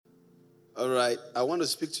All right, I want to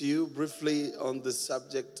speak to you briefly on the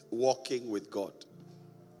subject walking with God.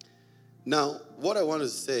 Now, what I want to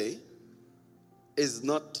say is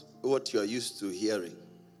not what you're used to hearing,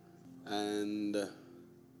 and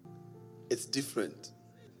it's different.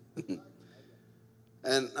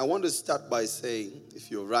 And I want to start by saying, if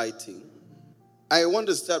you're writing, I want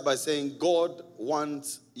to start by saying God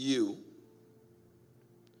wants you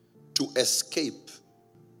to escape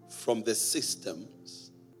from the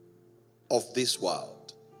systems of this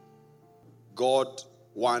world. God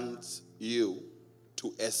wants you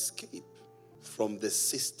to escape from the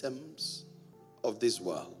systems of this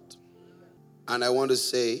world. And I want to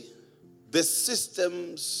say, the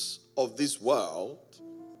systems of this world,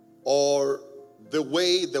 or the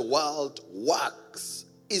way the world works,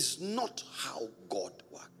 is not how God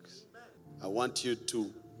works. I want you to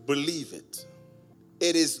believe it.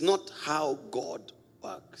 It is not how God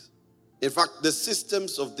works. In fact, the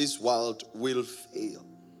systems of this world will fail.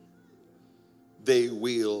 They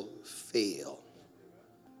will fail.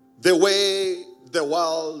 The way the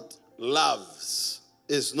world loves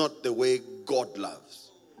is not the way God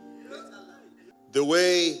loves. The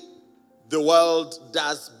way the world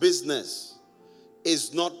does business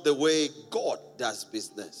is not the way God does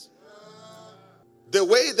business. The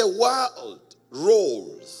way the world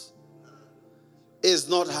rolls is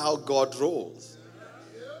not how God rolls.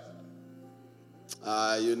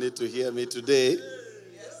 You need to hear me today.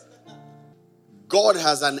 God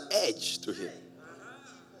has an edge to him.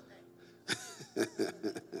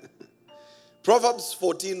 Proverbs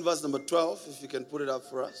 14 verse number 12, if you can put it up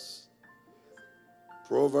for us.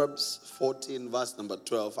 Proverbs 14 verse number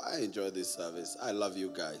 12. I enjoy this service. I love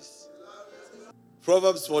you guys.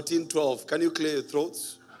 Proverbs 14:12. Can you clear your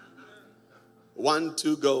throats? 1,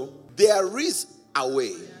 2, go. There is a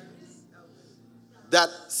way that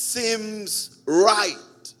seems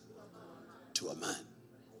right to a man,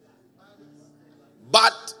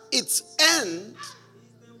 but its end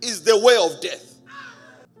is the way of death.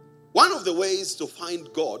 One of the ways to find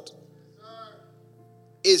God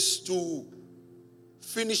is to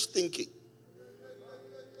finish thinking.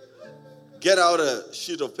 Get out a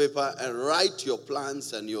sheet of paper and write your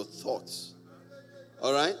plans and your thoughts.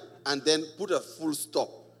 All right? And then put a full stop.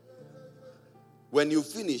 When you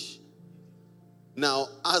finish, now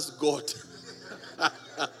ask God.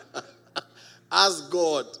 Ask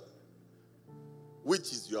God,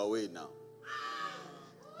 which is your way now?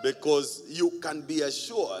 Because you can be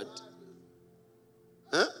assured,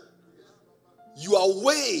 your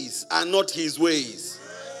ways are not his ways.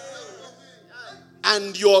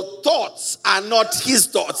 And your thoughts are not his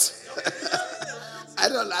thoughts. I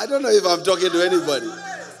don't know if I'm talking to anybody.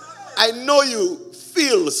 I know you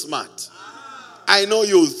feel smart. I know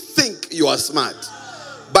you think you are smart.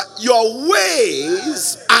 But your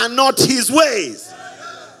ways are not his ways.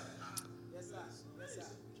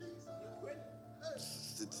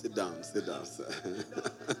 Sit down, sir.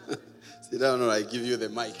 Sit down or I give you the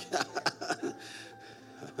mic.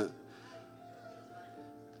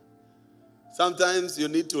 Sometimes you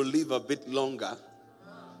need to live a bit longer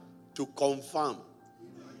to confirm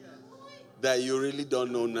that you really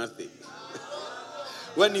don't know nothing.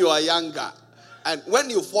 When you are younger, and when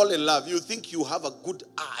you fall in love, you think you have a good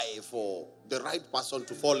eye for the right person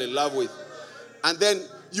to fall in love with. And then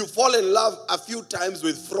you fall in love a few times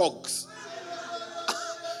with frogs.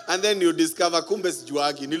 And then you discover, kumbe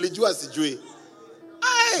sijuagi, nilijua sijui.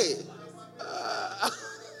 Aye.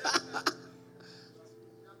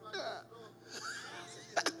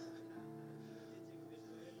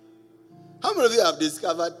 How many of you have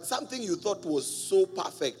discovered something you thought was so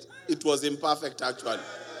perfect, it was imperfect actually?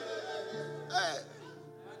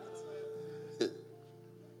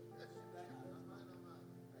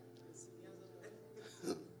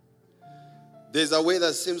 There's a way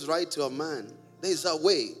that seems right to a man. There's a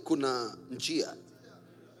way, kuna njia.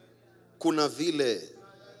 Kuna vile,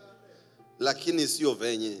 lakini sio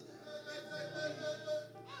venye.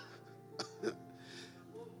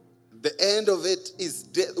 The end of it is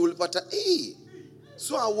death.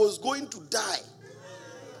 So I was going to die.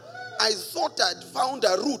 I thought I'd found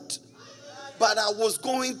a route, but I was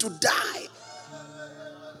going to die.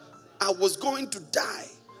 I was going to die.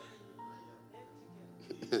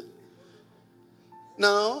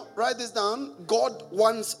 Now, write this down. God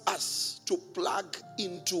wants us to plug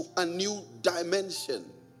into a new dimension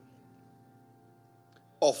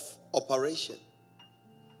of operation.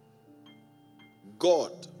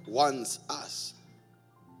 God wants us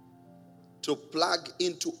to plug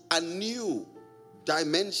into a new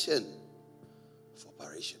dimension of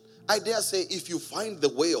operation. I dare say, if you find the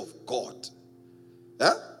way of God,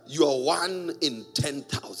 you are 1 in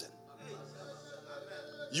 10,000.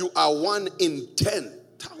 You are 1 in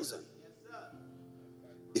 10,000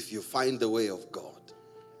 if you find the way of God.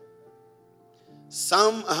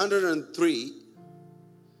 Psalm 103,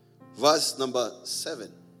 verse number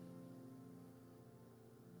 7.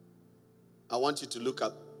 I want you to look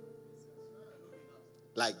up,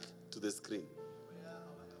 like, to the screen.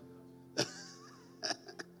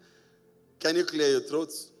 Can you clear your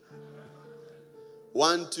throats?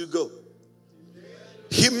 1, 2, go.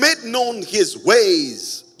 He made known his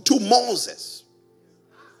ways to Moses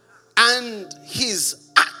and his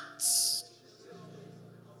acts.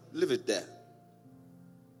 Leave it there.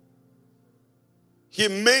 He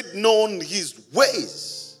made known his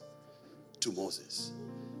ways to Moses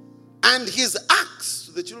and his acts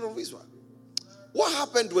to the children of Israel. What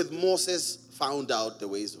happened when Moses found out the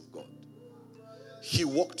ways of God? He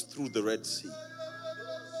walked through the Red Sea.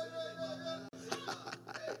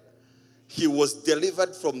 He was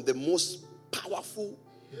delivered from the most powerful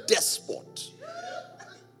despot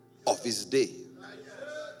of his day.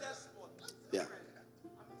 Yeah.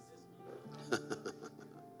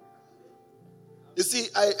 You see,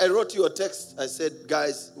 I wrote you a text. I said,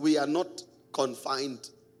 guys, we are not confined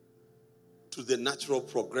to the natural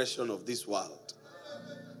progression of this world.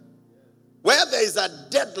 Where there is a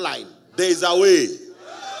deadline, there is a way.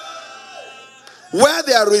 Where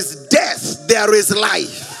there is death, there is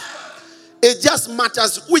life. It just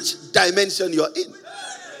matters which dimension you're in.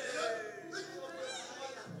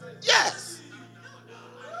 Yes.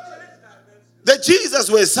 The Jesus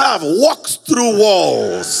we serve walks through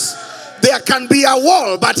walls. There can be a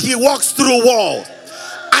wall, but he walks through walls.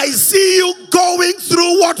 I see you going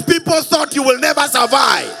through what people thought you will never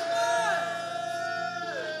survive.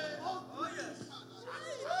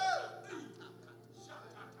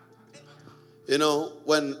 You know,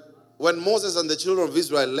 when Moses and the children of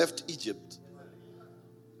Israel left Egypt,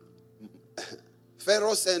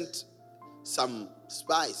 Pharaoh sent some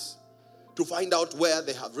spies to find out where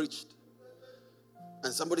they have reached.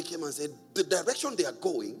 And somebody came and said, the direction they are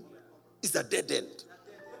going is a dead end.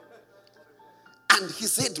 And he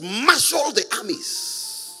said, marshal the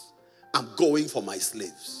armies. I'm going for my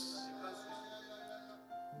slaves.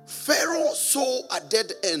 Pharaoh saw a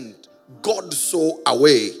dead end. God saw a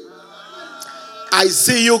way. I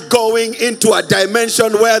see you going into a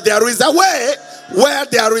dimension where there is a way, where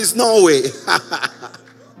there is no way.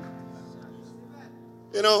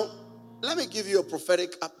 You know, let me give you a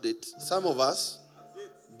prophetic update. Some of us,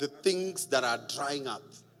 the things that are drying up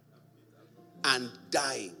and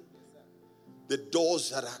dying, the doors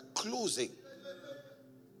that are closing,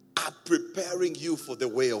 are preparing you for the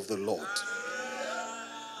way of the Lord.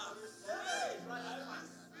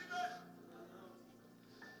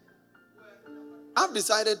 I've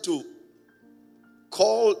decided to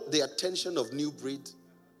call the attention of New Breed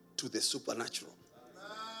to the supernatural.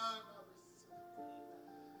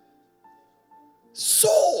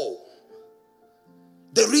 So,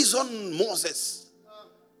 the reason Moses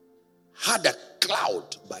had a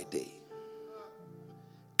cloud by day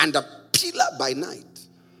and a pillar by night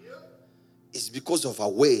is because of a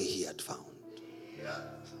way he had found.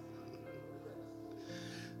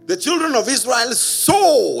 The children of Israel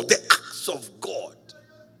saw the acts of God,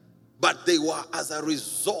 but they were as a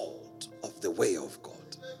result of the way of God.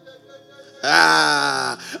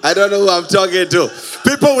 I don't know who I'm talking to.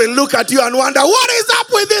 People will look at you and wonder, what is up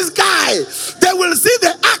with this guy? They will see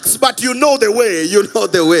the acts, but you know the way. You know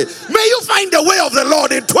the way. May you find the way of the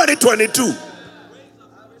Lord in 2022.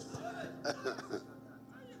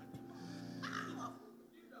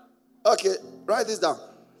 Okay, write this down.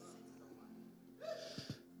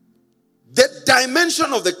 The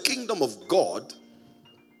dimension of the kingdom of God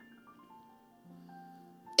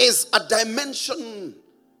is a dimension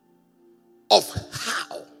of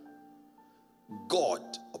how God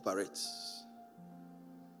operates.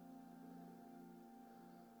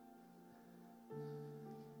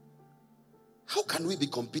 How can we be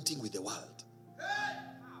competing with the world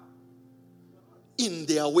in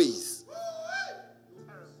their ways?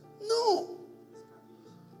 No.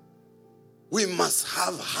 We must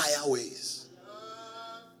have higher ways.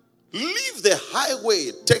 Leave the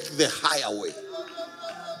highway, take the higher way.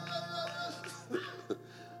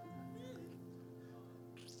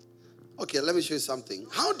 Okay, let me show you something.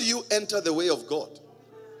 How do you enter the way of God?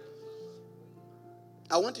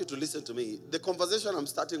 I want you to listen to me. The conversation I'm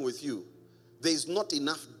starting with you, there is not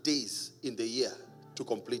enough days in the year to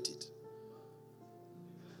complete it.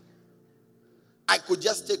 I could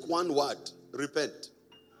just take one word, repent,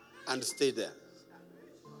 and stay there.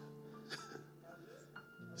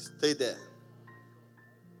 Stay there.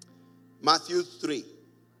 Matthew 3.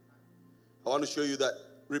 I want to show you that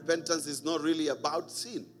repentance is not really about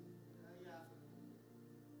sin.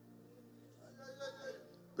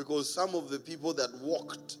 Because some of the people that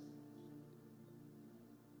walked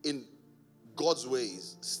in God's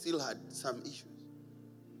ways still had some issues.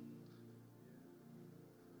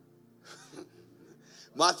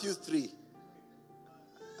 Matthew 3.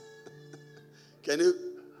 Can you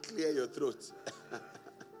clear your throat?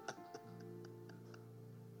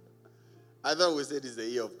 I thought we said it's the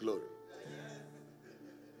year of glory.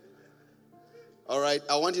 All right,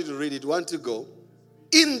 I want you to read it. 1 to go.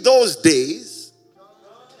 In those days,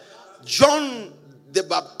 John the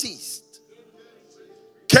Baptist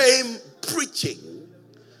came preaching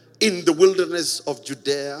in the wilderness of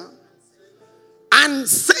Judea and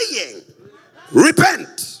saying,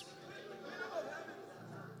 repent.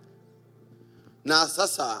 Na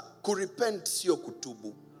sasa kurepent sio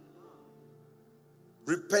kutubu.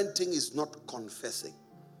 Repenting is not confessing.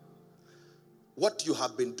 What you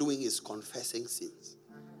have been doing is confessing sins.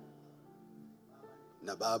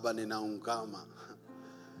 Na baba ninaungama,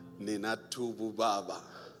 ninatubu baba.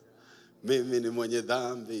 Mimi ni mwenye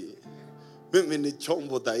dhambi. Mimi ni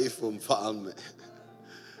chombo dhaifu mfalme.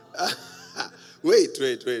 Wait.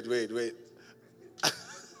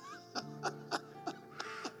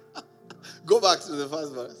 Go back to the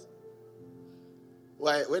first verse.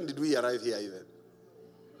 Why? When did we arrive here even?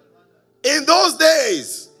 In those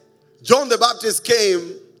days, John the Baptist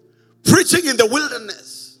came preaching in the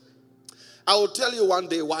wilderness. I will tell you one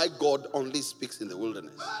day why God only speaks in the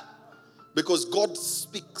wilderness. Because God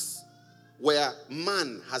speaks where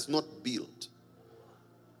man has not built.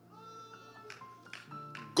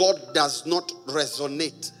 God does not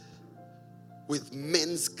resonate with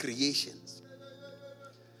men's creations.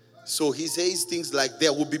 So he says things like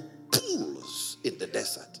there will be pools in the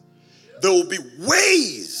desert. There will be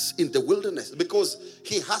ways in the wilderness because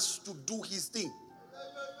he has to do his thing.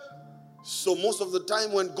 So most of the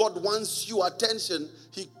time when God wants your attention,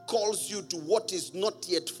 he calls you to what is not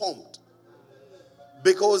yet formed.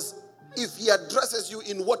 Because if he addresses you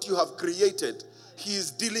in what you have created, he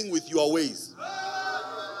is dealing with your ways.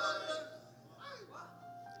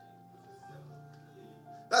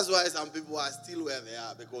 That's why some people are still where they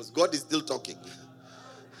are, because God is still talking.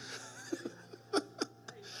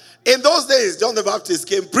 In those days, John the Baptist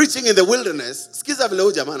came preaching in the wilderness. Skiza vile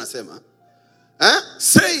huyu jamaa anasema.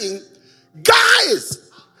 Saying,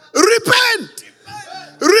 guys, repent.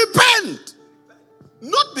 Repent.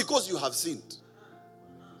 Not because you have sinned.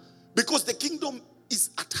 Because the kingdom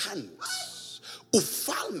is at hand.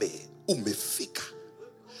 Ufalme umefika.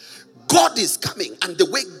 God is coming, and the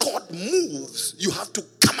way God moves, you have to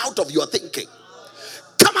come out of your thinking.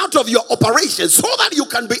 Come out of your operation so that you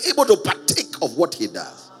can be able to partake of what he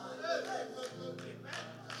does.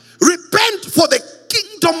 Repent, for the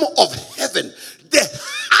kingdom of heaven, the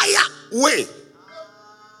higher way,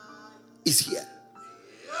 is here.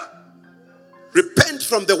 Repent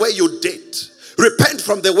from the way you date. Repent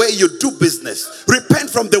from the way you do business. Repent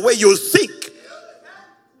from the way you think.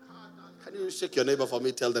 Can you shake your neighbor for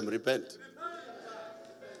me? Tell them, repent.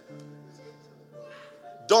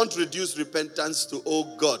 Don't reduce repentance to,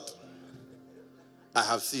 oh God, I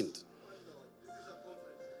have sinned.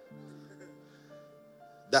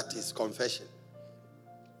 That is confession.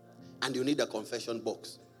 And you need a confession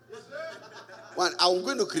box. One, I'm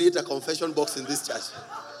going to create a confession box in this church.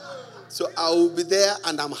 So I will be there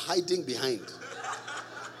and I'm hiding behind.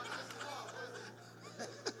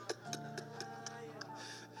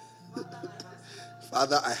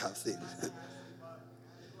 Father, I have sinned.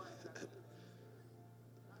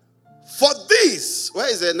 For this, where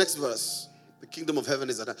is the next verse? The kingdom of heaven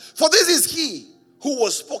is at hand. For this is he who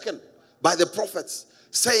was spoken by the prophets,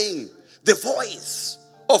 saying, the voice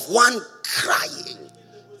of one crying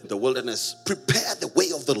in the wilderness, prepare the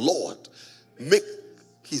way of the Lord, make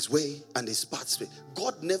his way and his path straight.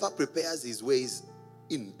 God never prepares his ways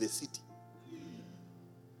in the city.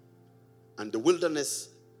 And the wilderness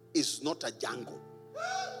is not a jungle.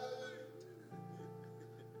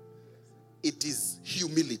 It is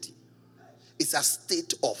humility. It's a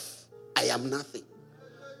state of, I am nothing.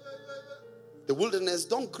 The wilderness,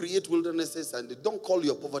 don't create wildernesses and don't call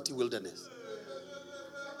your poverty wilderness.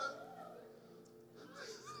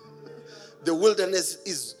 The wilderness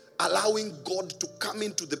is allowing God to come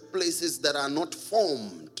into the places that are not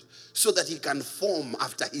formed so that he can form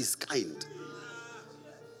after his kind.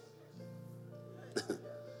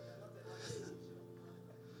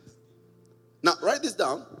 Now, write this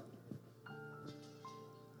down.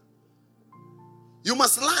 You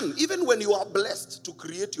must learn, even when you are blessed, to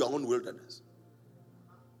create your own wilderness.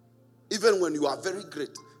 Even when you are very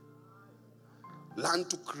great. Learn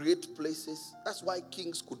to create places. That's why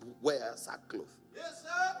kings could wear sackcloth. Yes,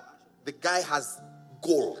 sir. The guy has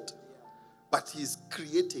gold, but he's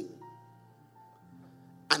creating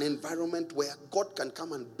an environment where God can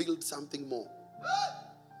come and build something more.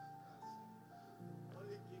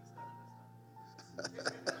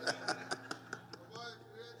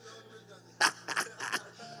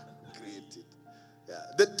 Created. Yeah.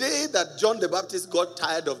 The day that John the Baptist got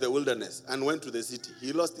tired of the wilderness and went to the city,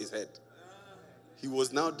 he lost his head. He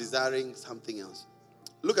was now desiring something else.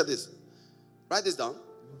 Look at this. Write this down.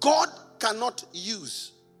 God cannot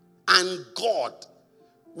use, and God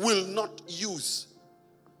will not use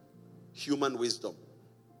human wisdom.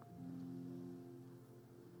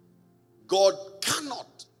 God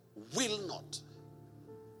cannot, will not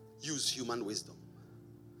use human wisdom.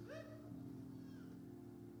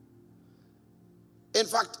 In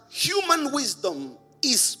fact, human wisdom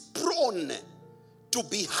is prone to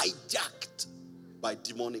be hijacked by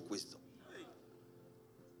demonic wisdom.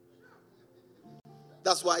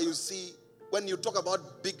 That's why you see, when you talk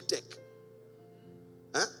about big tech,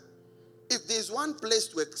 if there's one place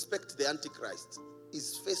to expect the Antichrist,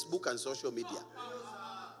 is Facebook and social media.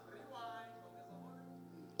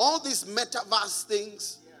 All these metaverse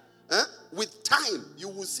things, with time, you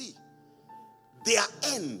will see, their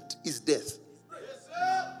end is death.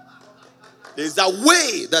 There's a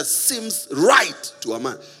way that seems right to a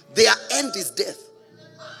man. Their end is death.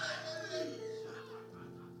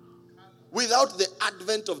 Without the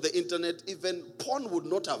advent of the internet, even porn would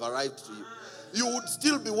not have arrived to you. You would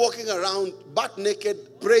still be walking around butt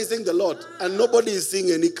naked, praising the Lord, and nobody is seeing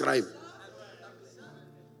any crime.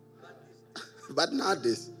 But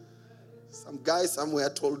nowadays, some guy somewhere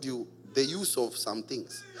told you the use of some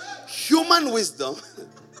things. Human wisdom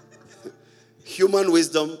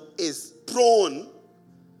is prone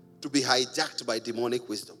to be hijacked by demonic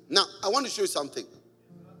wisdom. Now, I want to show you something.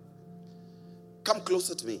 Come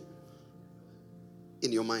closer to me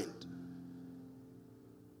in your mind.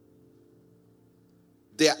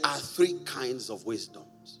 There are 3 kinds of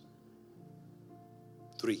wisdoms.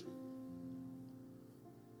 3.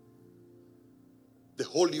 The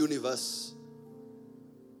whole universe,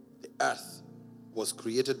 the earth, was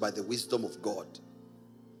created by the wisdom of God.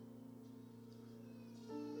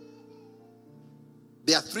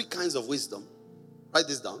 There are 3 kinds of wisdom. Write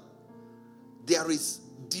this down. There is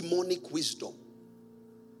demonic wisdom.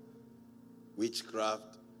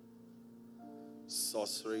 Witchcraft,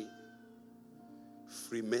 sorcery,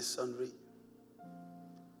 Freemasonry,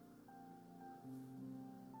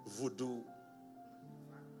 voodoo,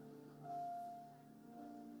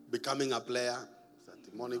 becoming a player,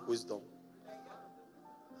 demonic wisdom.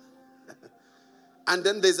 And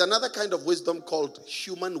then there's another kind of wisdom called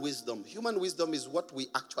human wisdom. Human wisdom is what we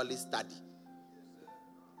actually study.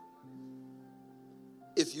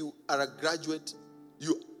 If you are a graduate,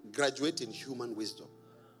 you graduate in human wisdom.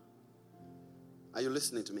 Are you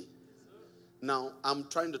listening to me? Now, I'm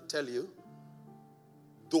trying to tell you,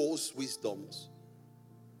 those wisdoms,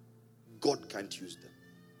 God can't use them.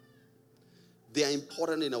 They are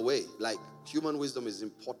important in a way, like human wisdom is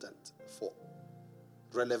important for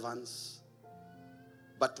relevance.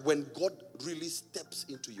 But when God really steps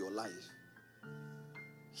into your life,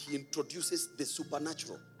 He introduces the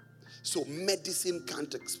supernatural. So medicine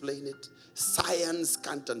can't explain it. Science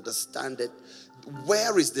can't understand it.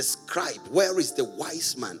 Where is the scribe? Where is the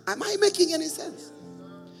wise man? Am I making any sense?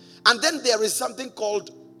 And then there is something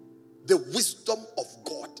called the wisdom of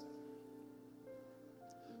God,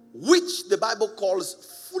 which the Bible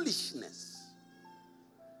calls foolishness.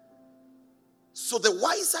 So the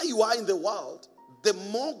wiser you are in the world, the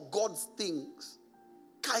more God's things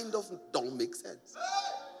kind of don't make sense.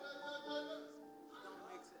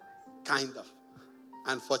 Kind of.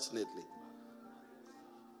 Unfortunately.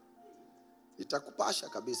 Itakupasha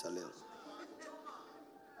kabisa leo.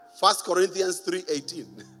 1 Corinthians 3:18.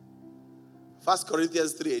 1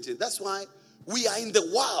 Corinthians 3:18. That's why we are in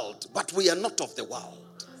the world, but we are not of the world.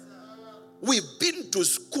 We've been to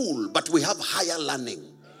school, but we have higher learning.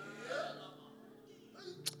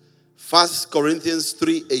 1 Corinthians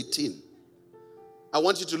 3:18. I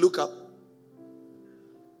want you to look up.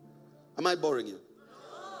 Am I boring you?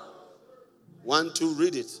 1, 2,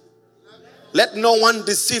 read it. Let no one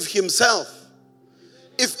deceive himself.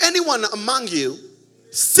 If anyone among you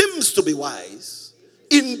seems to be wise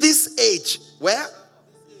in this age, where?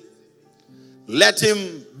 Let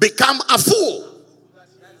him become a fool,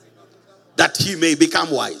 that he may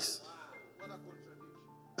become wise.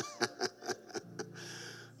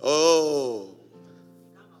 Oh,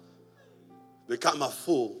 become a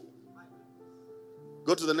fool.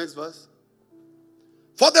 Go to the next verse.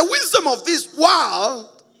 For the wisdom of this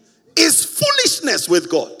world is foolishness with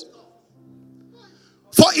God.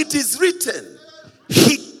 For it is written,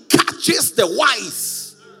 he catches the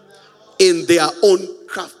wise in their own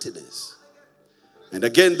craftiness. And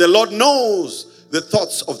again, the Lord knows the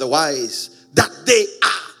thoughts of the wise, that they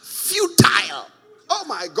are futile. Oh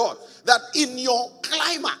my God. That in your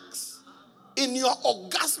climax, in your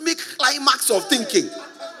orgasmic climax of thinking,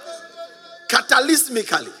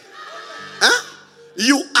 catalysmically,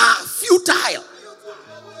 you are futile.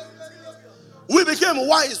 We became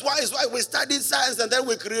wise. We studied science and then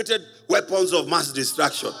we created weapons of mass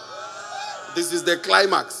destruction. This is the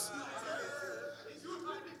climax.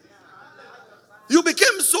 You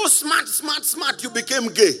became so smart, you became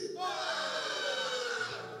gay.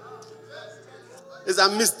 It's a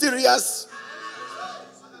mysterious.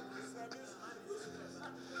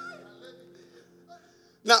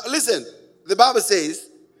 Now listen, the Bible says,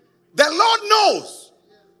 the Lord knows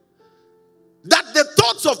that the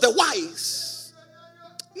thoughts of the wise,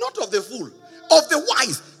 not of the fool, of the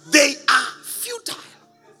wise, they are futile.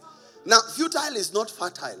 Now, futile is not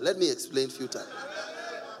fertile. Let me explain futile.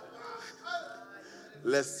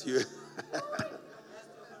 Lest you.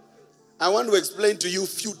 I want to explain to you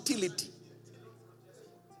futility.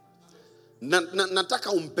 Nataka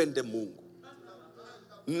umpende Mungu.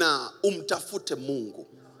 Na umtafute Mungu.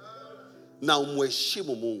 Na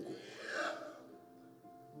umheshimu Mungu.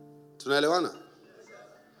 Tunaelewana?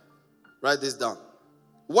 Write this down.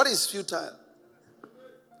 What is futile?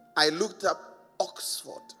 I looked up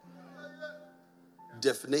Oxford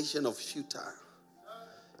definition of futile.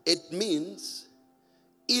 It means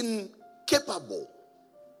incapable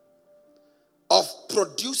of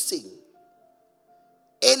producing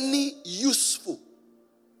any useful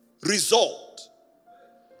result.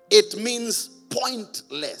 It means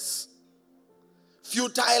pointless.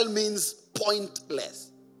 Futile means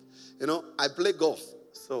pointless. You know, I play golf.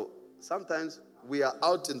 So sometimes we are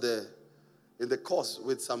out in the course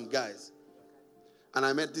with some guys. And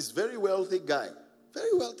I met this very wealthy guy,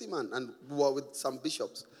 very wealthy man, and we were with some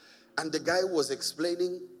bishops. And the guy was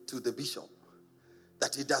explaining to the bishop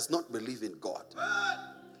that he does not believe in God.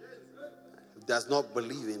 He does not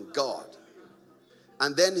believe in God.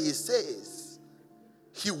 And then he says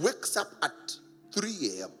he wakes up at 3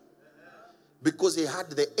 a.m. because he had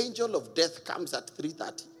the angel of death comes at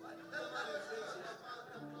 3:30.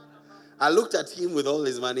 I looked at him with all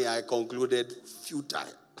his money. I concluded futile.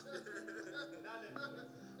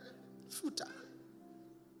 Futile.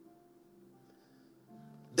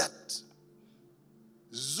 That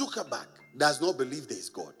Zuckerberg does not believe there is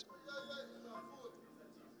God.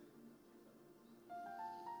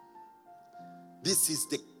 This is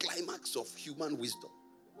the climax of human wisdom.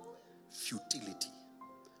 Futility.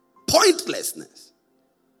 Pointlessness.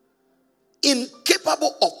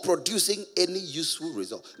 Incapable of producing any useful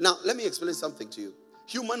result. Now, let me explain something to you.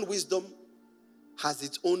 Human wisdom has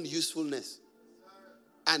its own usefulness.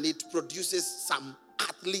 And it produces some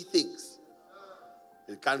earthly things.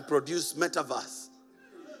 It can produce metaverse.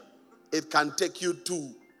 It can take you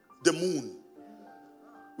to the moon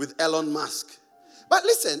with Elon Musk. But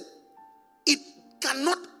listen, it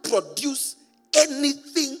cannot produce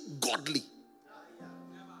anything godly.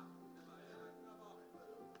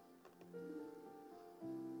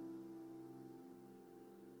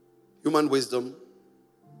 Human wisdom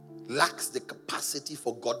lacks the capacity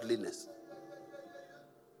for godliness.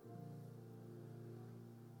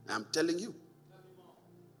 I'm telling you.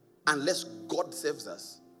 Unless God saves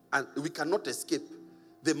us, and we cannot escape,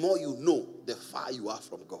 the more you know, the far you are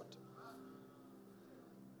from God.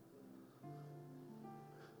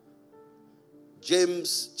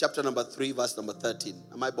 James chapter number 3, verse number 13.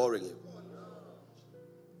 Am I boring you?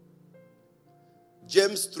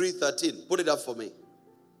 James 3:13. Put it up for me.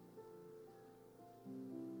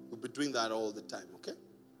 We'll be doing that all the time, okay?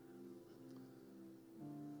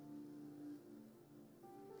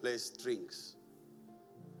 Play strings.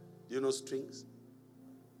 Do you know strings?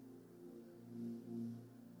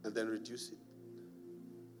 And then reduce it.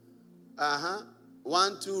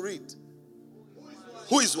 1, 2, read.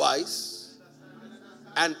 Who is wise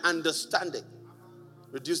and understanding?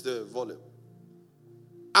 Reduce the volume.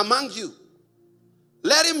 Among you,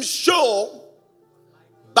 let him show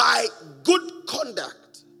by good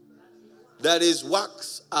conduct that his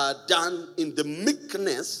works are done in the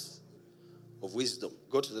meekness of wisdom.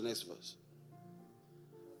 Go to the next verse.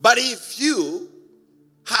 But if you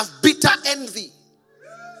have bitter envy,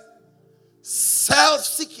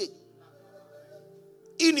 self-seeking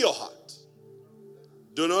in your heart,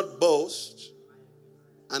 do not boast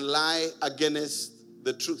and lie against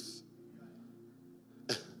the truth.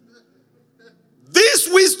 This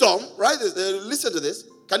wisdom, right? Listen to this.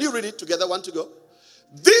 Can you read it together? One to go.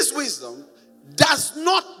 This wisdom does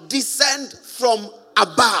not descend from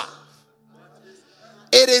above.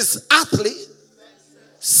 It is earthly,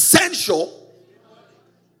 sensual,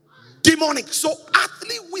 demonic. So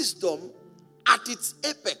earthly wisdom at its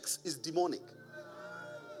apex is demonic.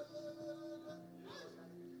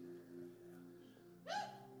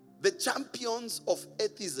 The champions of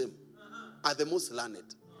atheism are the most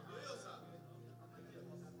learned.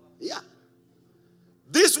 Yeah.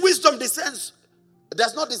 This wisdom does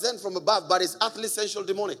not descend from above, but is earthly, sensual,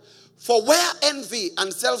 demonic. For where envy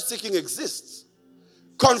and self-seeking exists,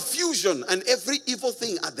 confusion and every evil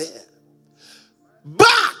thing are there.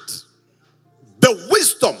 But the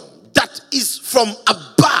wisdom that is from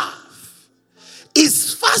above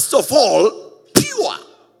is first of all pure.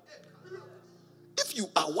 If you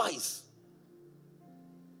are wise,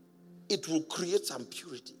 it will create some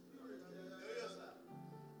purity.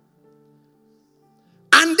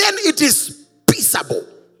 And then it is peaceable.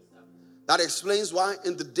 That explains why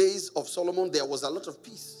in the days of Solomon there was a lot of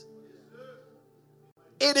peace.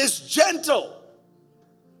 It is gentle,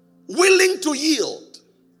 willing to yield,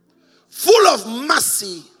 full of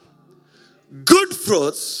mercy, good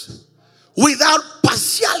fruits, without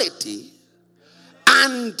partiality,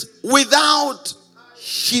 and without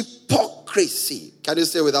hypocrisy. Can you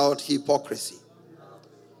say without hypocrisy?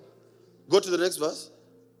 Go to the next verse.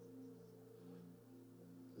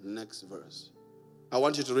 Next verse. I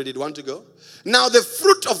want you to read it. Want to go? Now the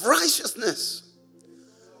fruit of righteousness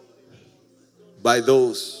by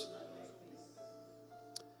those.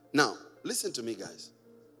 Now, listen to me, guys.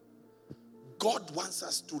 God wants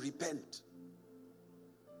us to repent.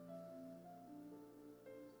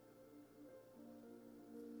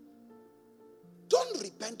 Don't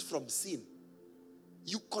repent from sin.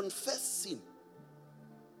 You confess sin.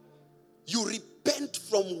 You repent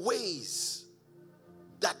from ways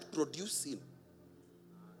that produce sin.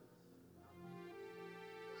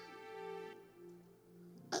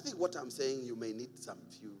 I think what I'm saying, you may need some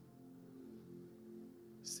few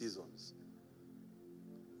seasons.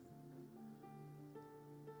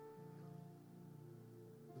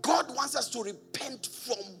 God wants us to repent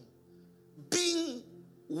from being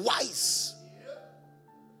wise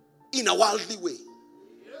in a worldly way.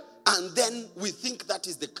 And then we think that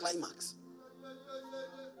is the climax.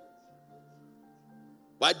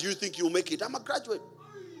 Why do you think you'll make it? I'm a graduate.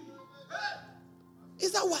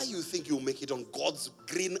 Is that why you think you'll make it on God's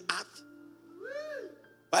green earth?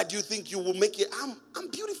 Why do you think you will make it? I'm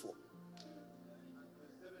beautiful.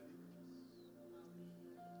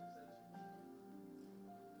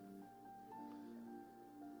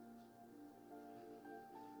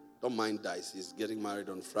 Don't mind Dice. He's getting married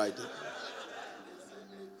on Friday.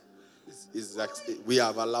 We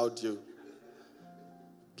have allowed you.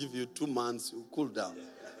 Give you 2 months, you cool down.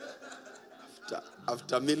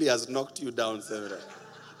 After Millie has knocked you down several.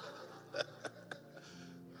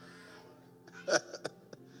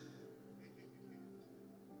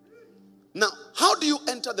 Now, how do you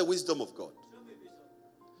enter the wisdom of God?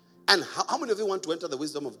 And how many of you want to enter the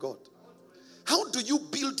wisdom of God? How do you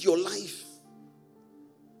build your life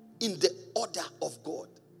in the order of God?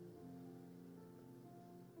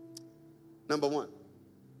 Number 1,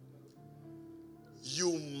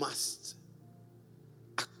 you must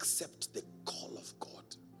accept the call of God.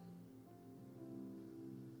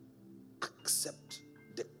 Accept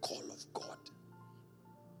the call of God.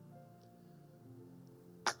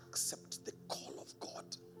 Accept the call of God.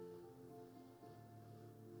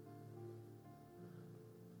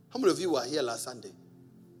 How many of you were here last Sunday?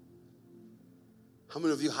 How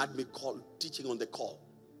many of you had me teaching on the call?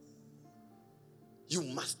 You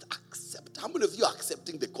must accept. How many of you are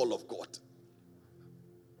accepting the call of God?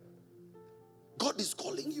 God is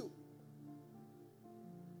calling you.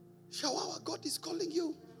 Shawawa, God is calling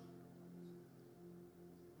you.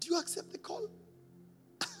 Do you accept the call?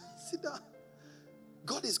 Sit down.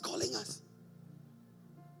 God is calling us.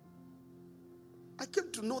 I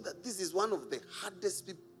came to know that this is one of the hardest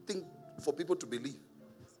things for people to believe.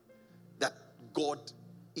 That God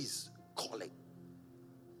is calling.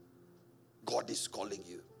 God is calling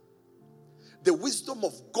you. The wisdom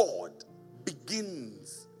of God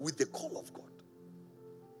begins with the call of God.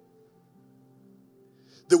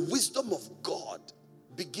 The wisdom of God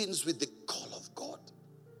begins with the call of God.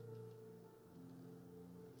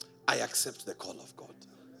 I accept the call of God.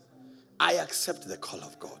 I accept the call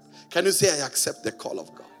of God. Can you say, I accept the call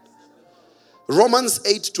of God? Romans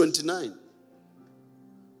 8:29.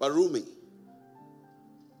 Barumi.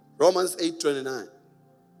 Romans 8:29.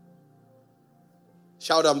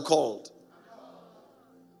 Shout, I'm called.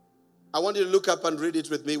 I want you to look up and read it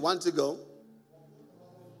with me. 1 to go.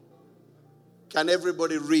 Can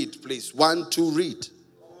everybody read, please? 1, 2, read.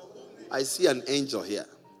 I see an angel here.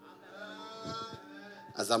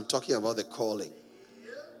 As I'm talking about the calling,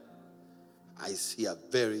 I see a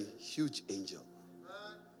very huge angel.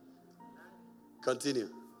 Continue.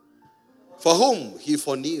 For whom he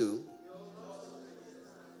foreknew,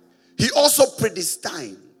 he also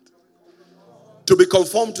predestined to be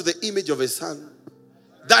conformed to the image of his son,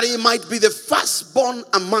 that he might be the firstborn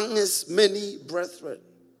among his many brethren.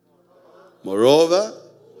 Moreover,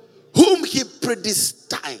 whom he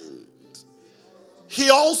predestined, he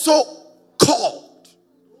also called.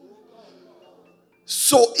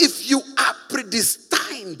 So if you are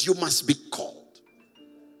predestined, you must be called.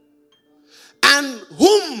 And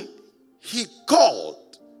whom he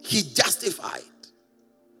called, he justified.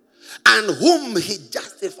 And whom he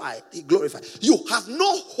justified, he glorified. You have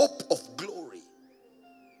no hope of glory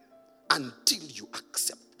until you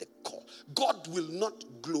accept the call. God will not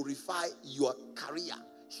glorify your career.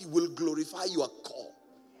 He will glorify your call.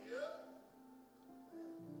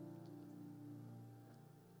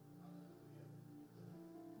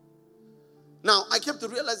 Now, I came to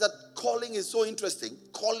realize that calling is so interesting.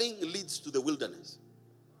 Calling leads to the wilderness.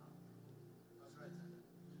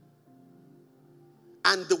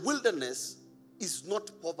 And the wilderness is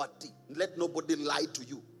not poverty. Let nobody lie to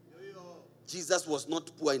you. Jesus was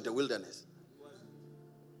not poor in the wilderness.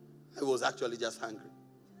 He was actually just hungry.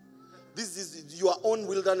 This is your own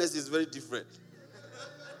wilderness is very different.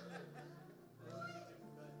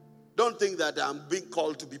 Don't think that I'm being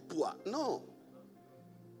called to be poor. No.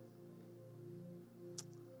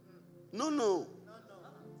 No.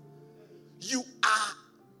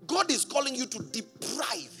 God is calling you to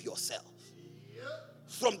deprive yourself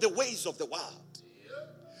from the ways of the world.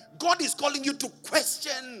 God is calling you to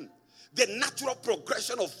question the natural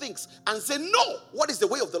progression of things and say, no, what is the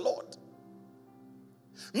way of the Lord?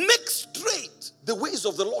 Make straight the ways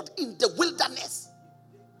of the Lord in the wilderness.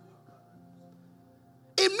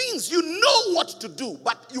 It means you know what to do,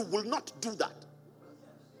 but you will not do that.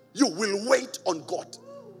 You will wait on God.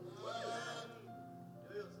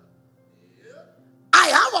 I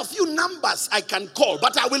have a few numbers I can call,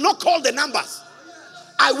 but I will not call the numbers.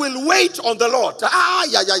 I will wait on the Lord.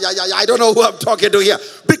 I don't know who I'm talking to here.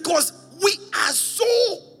 Because we are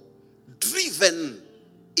so driven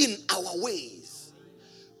in our ways.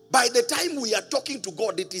 By the time we are talking to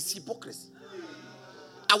God, it is hypocrisy.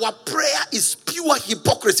 Our prayer is pure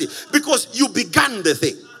hypocrisy. Because you began the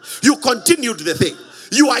thing. You continued the thing.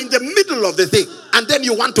 You are in the middle of the thing. And then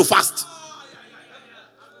you want to fast.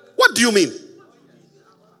 What do you mean?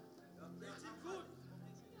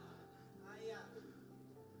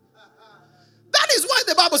 That is why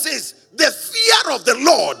the Bible says, the fear of the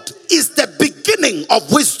Lord is the beginning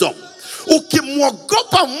of wisdom.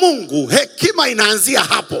 Ukimwogopa Mungu, hekima inaanzia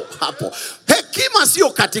hapo. Hekima sio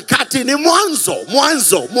katikati, ni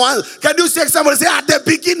mwanzo. Can you say somebody say, at the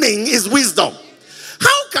beginning is wisdom?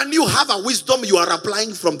 How can you have a wisdom you are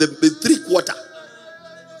applying from the 3/4?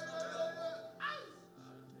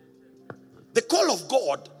 The call of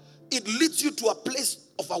God, it leads you to a place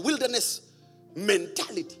of a wilderness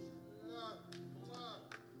mentality.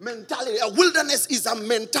 A wilderness is a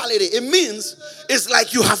mentality. It means it's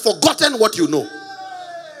like you have forgotten what you know.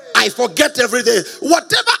 I forget everything.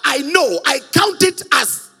 Whatever I know, I count it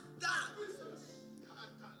as.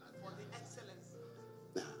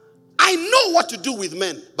 I know what to do with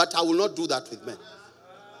men, but I will not do that with men.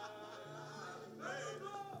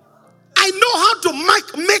 I know how to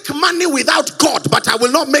make money without God, but I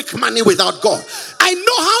will not make money without God. I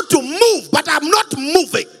know how to move, but I'm not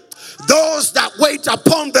moving. Those that wait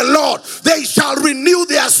upon the Lord, they shall renew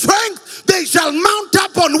their strength. They shall mount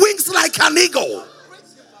up on wings like an eagle.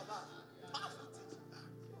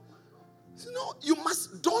 No,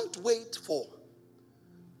 don't wait for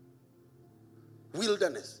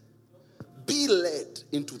wilderness. Be led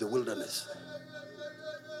into the wilderness.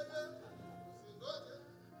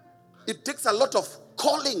 It takes a lot of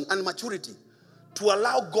calling and maturity to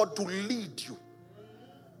allow God to lead you.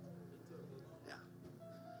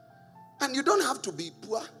 And you don't have to be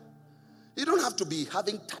poor. You don't have to be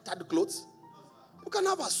having tattered clothes. You can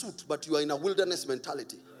have a suit, but you are in a wilderness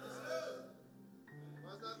mentality.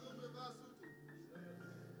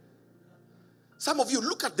 Some of you,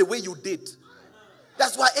 look at the way you date.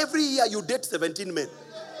 That's why every year you date 17 men.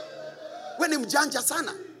 When mjanja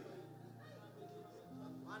sana.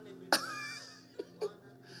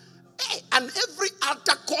 Hey, and every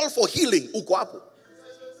altar call for healing, uko hapo.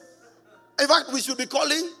 In fact, we should be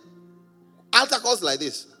calling altar calls like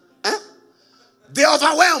this. They're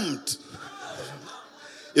overwhelmed.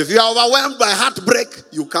 If you are overwhelmed by heartbreak,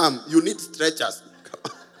 you come. You need stretchers.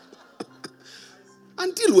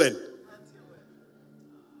 Until when?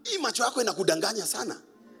 Hii macho yako inakudanganya sana.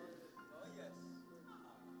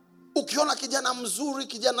 Ukiona kijana mzuri,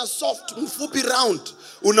 kijana soft, mfupi round,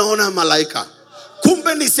 unaona malaika.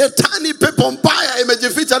 Kumbe ni setani, pepo mbaya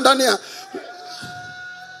imejificha ndani ya.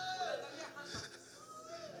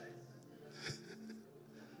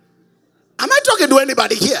 Am I talking to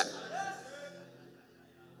anybody here?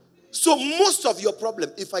 So most of your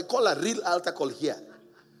problem, if I call a real altar call here,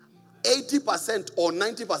 80% or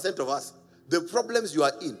 90% of us, the problems you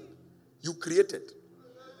are in, you created.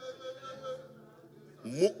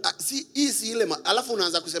 Si isi ile alafu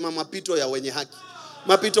unaanza kusema mapito ya wenye haki.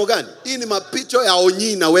 Mapito gani? Hii ni mapito ya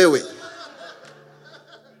onyi na wewe.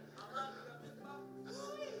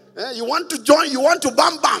 You want to join, you want to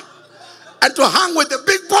bam and to hang with the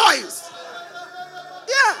big boys.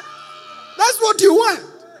 Yeah. That's what you want.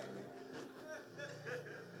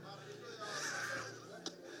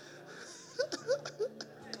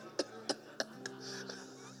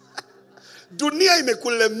 Dunia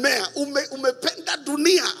imekulemea, umependa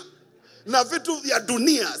dunia na vitu vya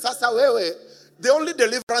dunia. Sasa wewe, the only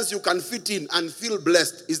deliverance you can fit in and feel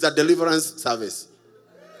blessed is the deliverance service.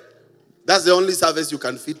 That's the only service you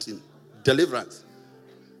can fit in. Deliverance.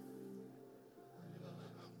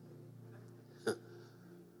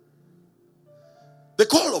 The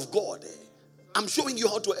call of God. I'm showing you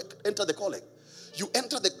how to enter the calling. You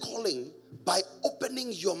enter the calling by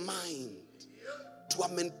opening your mind to a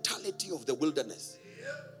mentality of the wilderness.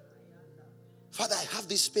 Father, I have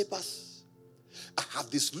these papers. I have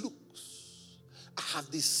these looks. I have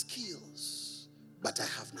these skills. But I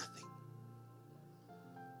have nothing.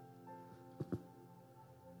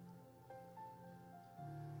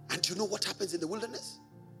 And you know what happens in the wilderness?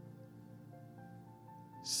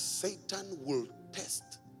 Satan will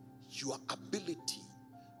test your ability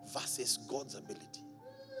versus God's ability.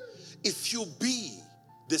 If you be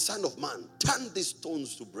the Son of Man, turn these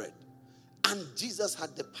stones to bread. And Jesus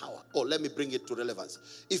had the power. Oh, let me bring it to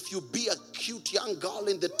relevance. If you be a cute young girl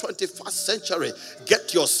in the 21st century,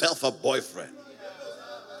 get yourself a boyfriend.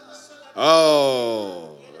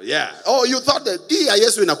 Oh, yeah. Oh, you thought that hii ya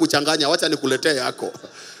Yesu inakuchanganya, wacha nikuletee yako.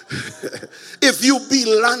 If you be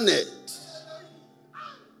learned.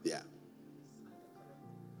 Yeah.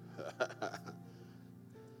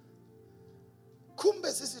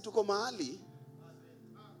 Kumbe sisi tuko mahali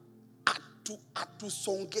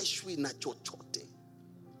atusongeshwi na chochote.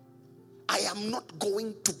 I am not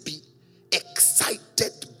going to be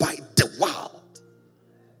excited by the world.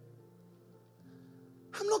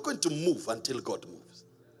 I'm not going to move until God moves.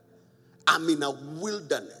 I'm in a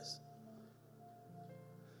wilderness.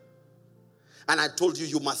 And I told you,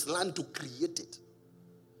 you must learn to create it.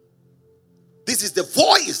 This is the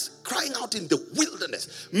voice crying out in the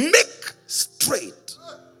wilderness. Make straight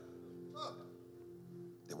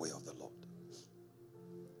the way of the Lord.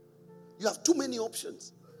 You have too many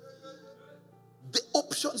options. The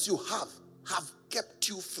options you have kept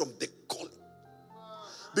you from the calling.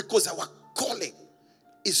 Because our calling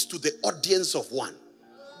is to the audience of one.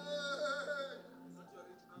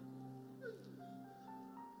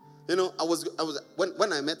 You know,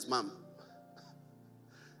 when I met Mom,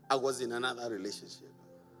 I was in another relationship.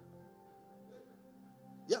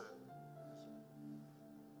 Yeah.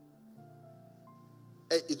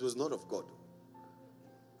 It was not of God.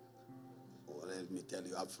 Oh, let me tell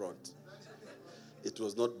you up front. It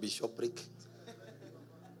was not bishopric.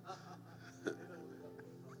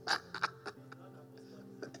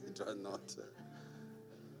 It was not.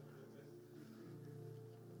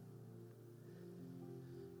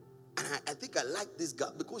 And I think I liked this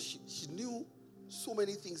girl because she knew so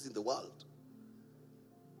many things in the world.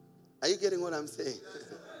 Are you getting what I'm saying?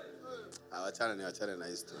 Our channel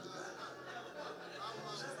is story.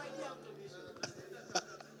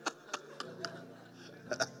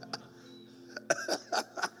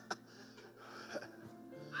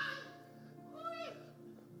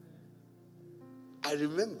 I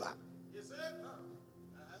remember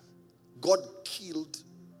God killed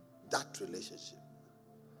that relationship.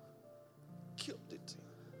 Killed it.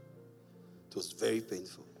 It was very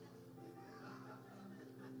painful.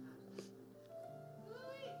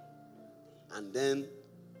 And then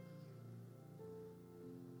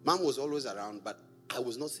Mom was always around, but I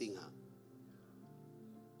was not seeing her.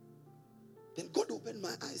 Then God opened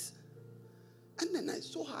my eyes. And then I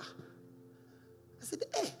saw her. I said,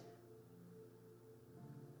 hey,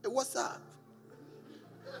 what's up?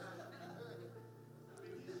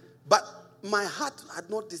 But my heart had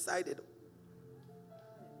not decided.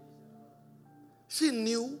 She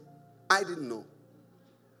knew, I didn't know.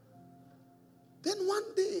 Then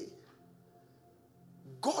one day,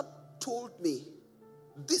 God told me,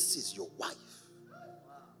 this is your wife.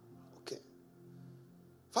 Okay.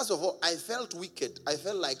 First of all, I felt wicked. I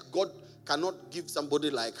felt like God cannot give somebody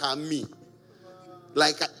like her me.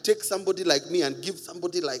 Like, take somebody like me and give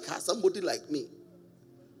somebody like her, somebody like me.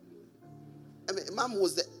 I mean, Mom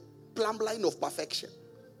was the plumb line of perfection.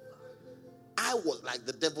 I was like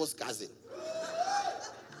the devil's cousin.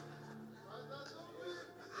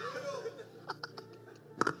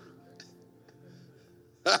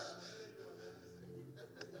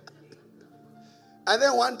 And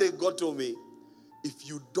then one day God told me, if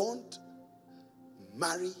you don't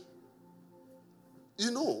marry,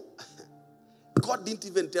 God didn't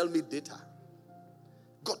even tell me data.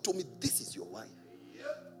 God told me, this is your wife.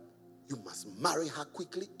 You must marry her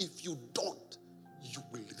quickly. If you don't, you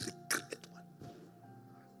will regret one.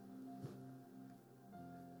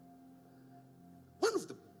 One of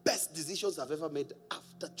the best decisions I've ever made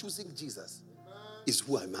after choosing Jesus is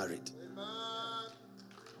who I married.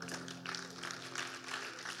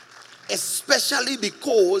 Especially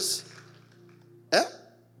because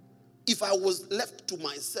if I was left to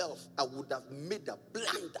myself, I would have made a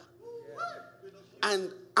blunder.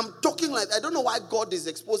 And I'm talking like, I don't know why God is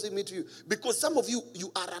exposing me to you. Because some of you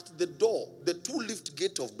are at the door, the two-lift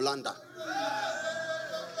gate of blunder.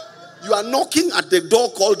 You are knocking at the door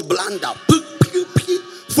called blunder.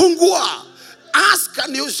 Fungua. Ask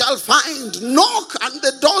and you shall find. Knock and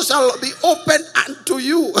the door shall be opened unto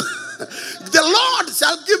you. The Lord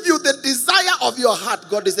shall give you the desire of your heart.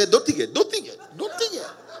 God is saying, don't think it, don't think it, don't think it,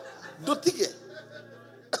 don't think it.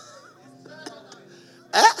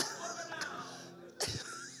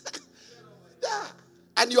 Yeah.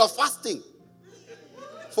 And you are fasting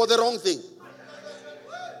for the wrong thing.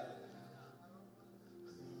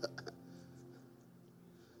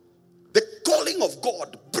 The calling of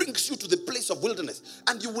God brings you to the place of wilderness,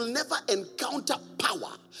 and you will never encounter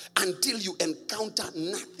power until you encounter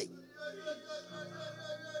nothing.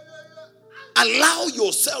 Allow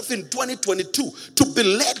yourself in 2022 to be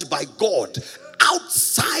led by God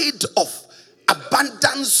outside of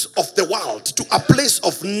abundance of the world to a place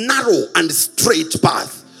of narrow and straight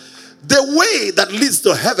path. The way that leads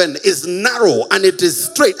to heaven is narrow and it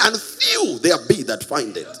is straight, and few there be that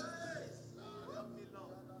find it.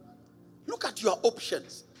 Look at your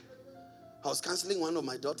options. I was counseling one of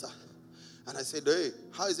my daughter, and I said, hey,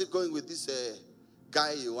 how is it going with this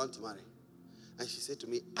guy you want to marry? And she said to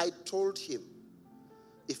me, I told him,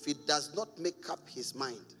 if he does not make up his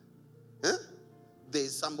mind, there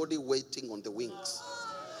is somebody waiting on the wings.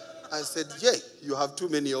 I said, yeah, you have too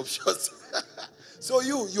many options. So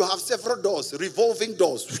you have several doors, revolving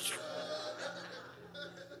doors.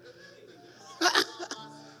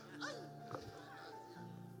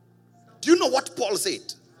 Do you know what Paul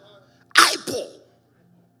said? I, Paul,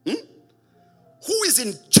 who is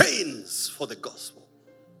in chains for the gospel.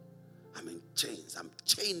 I'm in chains. I'm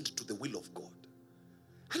chained to the will of God.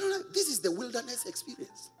 I don't know. This is the wilderness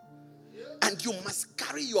experience. And you must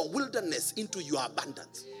carry your wilderness into your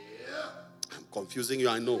abundance. I'm confusing you,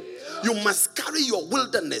 I know. You must carry your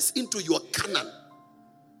wilderness into your Canaan.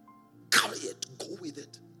 Carry it. Go with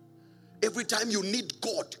it. Every time you need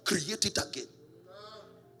God, create it again.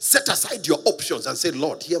 Set aside your options and say,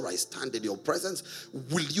 Lord, here I stand in your presence.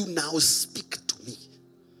 Will you now speak to me?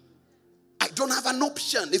 I don't have an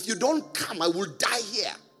option. If you don't come, I will die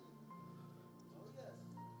here.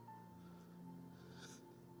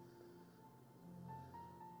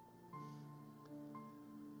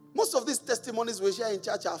 Most of these testimonies we share in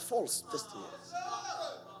church are false testimonies.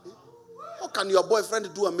 How can your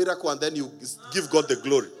boyfriend do a miracle and then you give God the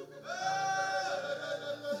glory?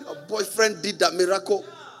 Your boyfriend did a miracle,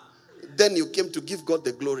 then you came to give God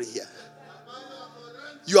the glory here.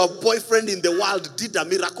 Your boyfriend in the world did a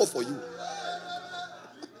miracle for you.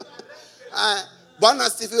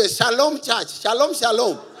 Shalom church. Shalom,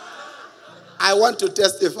 shalom. I want to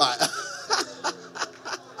testify.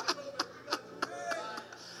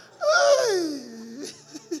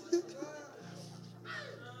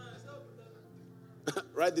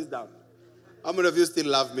 Write this down. How many of you still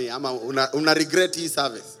love me? I'm una regret his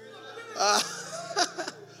service.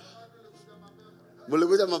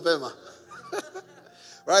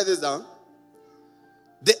 Write this down.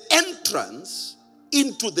 The entrance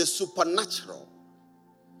into the supernatural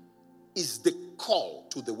is the call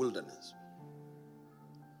to the wilderness.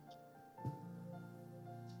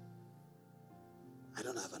 I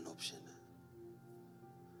don't have an option.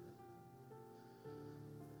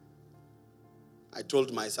 I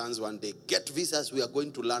told my sons one day, get visas, we are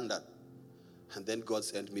going to London. And then God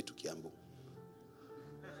sent me to Kiambu.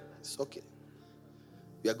 It's okay.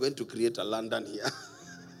 We are going to create a London here.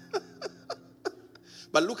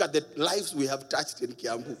 But look at the lives we have touched in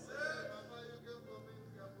Kiambu.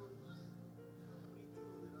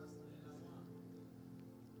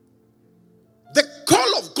 The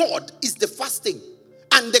call of God is the fasting.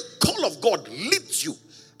 And the call of God leads you.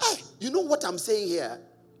 Hey, you know what I'm saying here?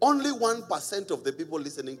 Only 1% of the people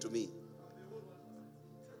listening to me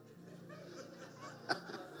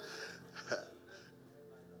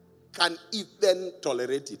can even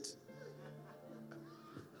tolerate it.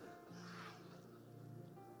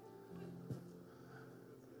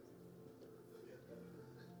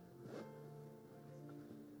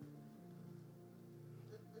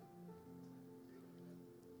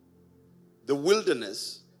 The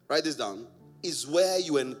wilderness, write this down, is where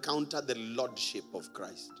you encounter the lordship of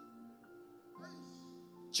Christ.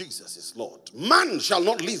 Jesus is Lord. Man shall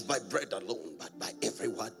not live by bread alone, but by every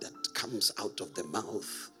word that comes out of the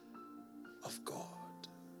mouth of God.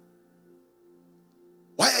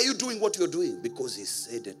 Why are you doing what you're doing? Because he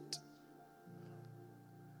said it.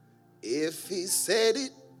 If he said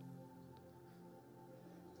it,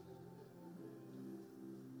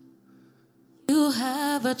 you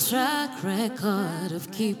have a track record of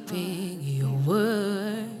keeping your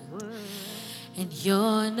word, and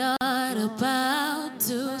you're not about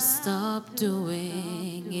to stop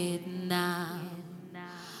doing it now.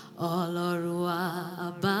 Olorua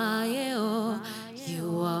Abaye o,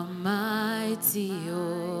 you are mighty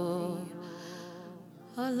o.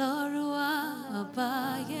 Olorua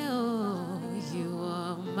Abaye o, you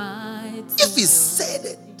are mighty. If he said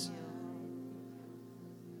it,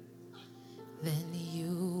 then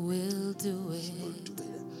you will do it.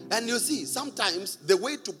 And you see, sometimes the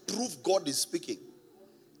way to prove God is speaking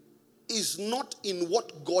is not in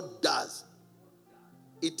what God does.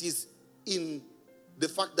 It is in the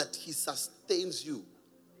fact that he sustains you,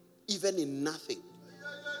 even in nothing.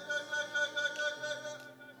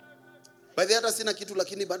 By the other sina kitu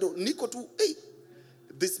lakini bado niko tu, hey,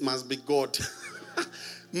 this must be God.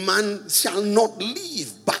 Man shall not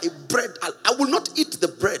live by bread. I will not eat the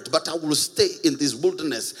bread, but I will stay in this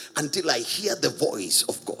wilderness until I hear the voice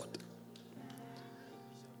of God.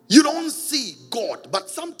 You don't see God, but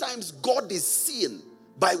sometimes God is seen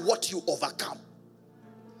by what you overcome,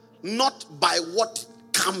 not by what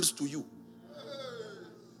comes to you.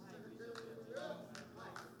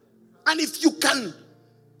 And if you can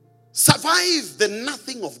survive the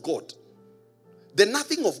nothing of God, the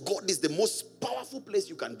nothing of God is the most powerful place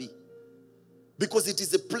you can be, because it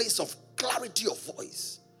is a place of clarity of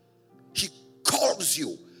voice. He calls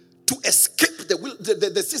you to escape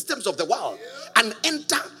the systems of the world and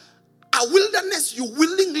enter a wilderness you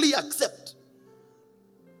willingly accept.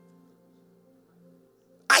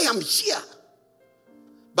 I am here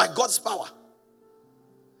by God's power.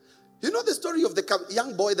 You know the story of the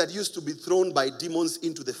young boy that used to be thrown by demons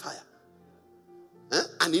into the fire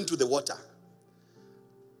and into the water.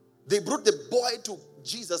 They brought the boy to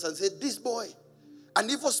Jesus and said, this boy, an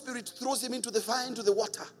evil spirit throws him into the fire, into the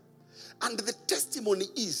water. And the testimony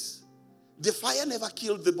is, the fire never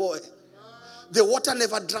killed the boy. The water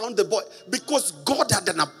never drowned the boy, because God had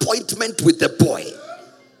an appointment with the boy.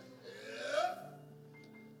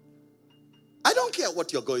 I don't care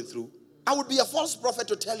what you're going through. I would be a false prophet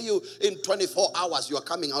to tell you in 24 hours you are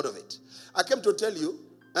coming out of it. I came to tell you,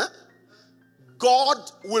 God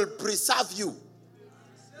will preserve you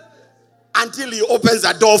until he opens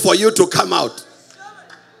a door for you to come out.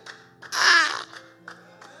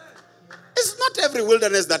 It's not every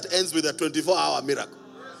wilderness that ends with a 24-hour miracle.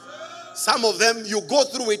 Some of them, you go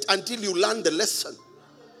through it until you learn the lesson,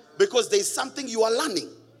 because there is something you are learning.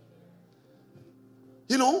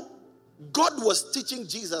 You know, God was teaching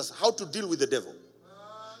Jesus how to deal with the devil,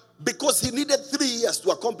 because he needed 3 years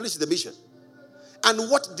to accomplish the mission. And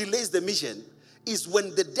what delays the mission is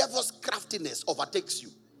when the devil's craftiness overtakes you.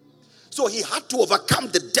 So he had to overcome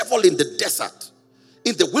the devil in the desert,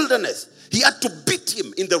 in the wilderness. He had to beat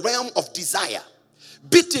him in the realm of desire,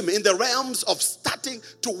 beat him in the realms of starting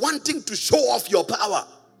to wanting to show off your power.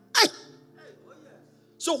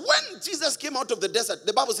 So when Jesus came out of the desert,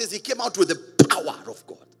 the Bible says he came out with the power of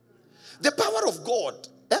God. The power of God,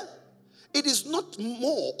 it is not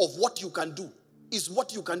more of what you can do, it's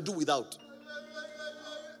what you can do without.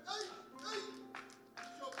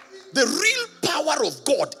 The real power of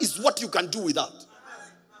God is what you can do without.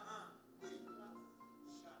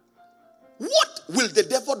 What will the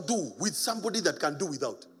devil do with somebody that can do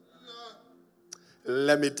without?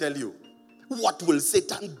 Let me tell you. What will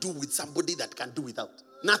Satan do with somebody that can do without?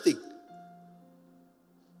 Nothing.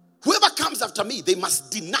 Whoever comes after me, they must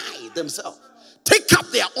deny themselves. take up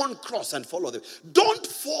their own cross and follow them. Don't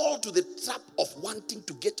fall to the trap of wanting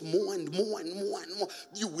to get more and more and more and more.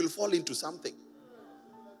 You will fall into something.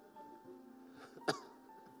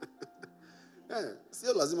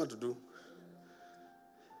 Sio lazima to do.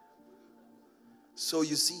 So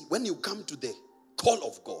you see, when you come to the call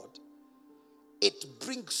of God, it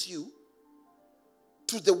brings you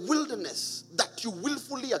to the wilderness that you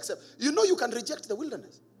willfully accept. You know you can reject the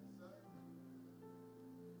wilderness.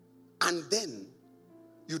 And then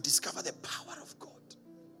you discover the power of God.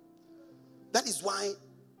 That is why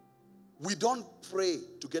we don't pray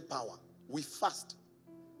to get power. We fast.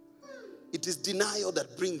 It is denial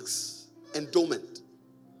that brings endowment.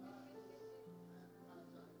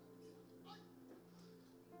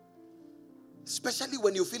 Especially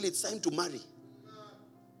when you feel it's time to marry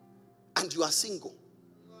and you are single.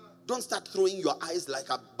 Don't start throwing your eyes like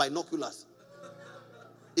a binoculars.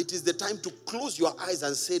 It is the time to close your eyes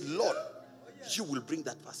and say, Lord, you will bring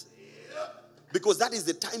that person. Because that is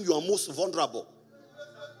the time you are most vulnerable.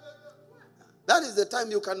 That is the time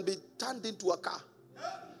you can be turned into a car.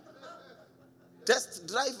 Test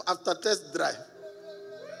drive after test drive.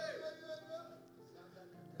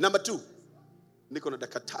 Number 2. Niko na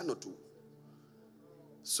dakika tano tu.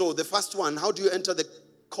 So the first one, how do you enter the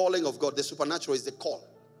calling of God? The supernatural is the call.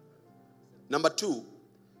 Number 2,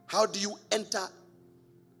 how do you enter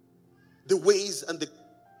the ways and the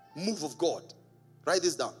move of God? Write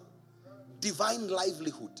this down. Divine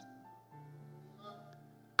livelihood.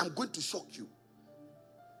 I'm going to shock you.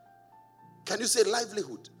 Can you say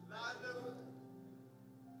livelihood?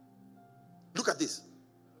 Look at this.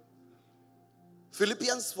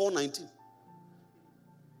 Philippians 4:19.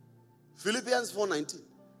 Philippians 4:19.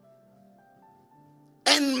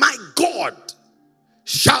 And my God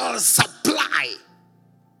shall supply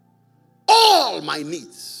all my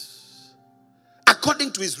needs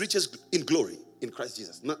according to his riches in glory in Christ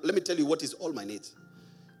Jesus. Now, let me tell you what is all my needs.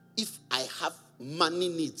 If I have money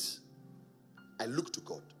needs, I look to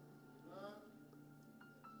God.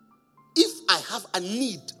 If I have a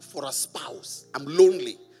need for a spouse, I'm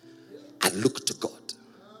lonely, I look to God.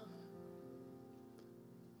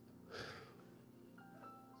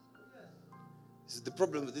 This is the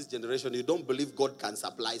problem with this generation. You don't believe God can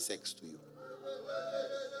supply sex to you.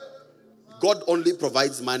 God only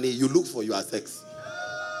provides money. You look for your sex.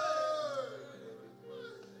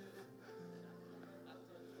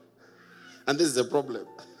 And this is a problem.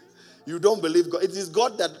 You don't believe God. It is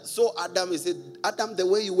God that saw Adam. He said, Adam, the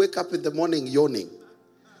way you wake up in the morning yawning,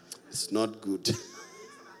 it's not good.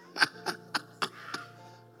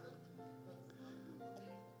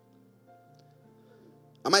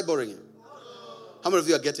 Am I boring you? How many of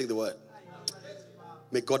you are getting the word?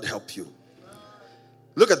 May God help you.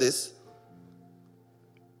 Look at this.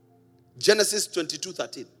 Genesis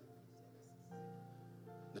 22:13.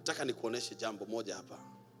 Nataka nikuoneshe jambo moja hapa.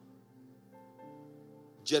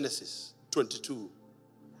 Genesis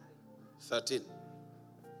 22:13.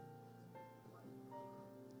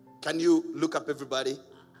 Can you look up, everybody?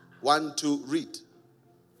 1, 2, read.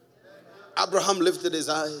 Abraham lifted his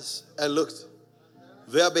eyes and looked.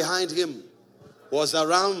 There behind him was a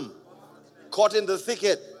ram caught in the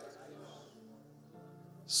thicket.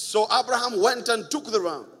 So Abraham went and took the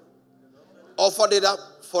ram, offered it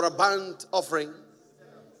up for a burnt offering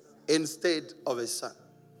instead of his son.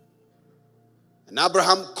 And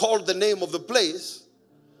Abraham called the name of the place,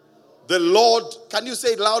 the Lord, can you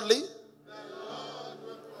say it loudly?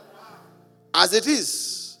 As it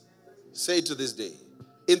is, say it to this day.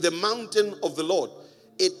 In the mountain of the Lord,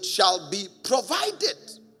 it shall be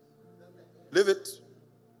provided. Leave it.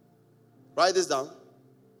 Write this down.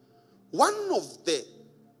 One of the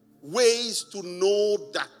ways to know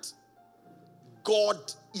that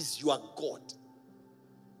God is your God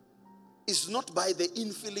is not by the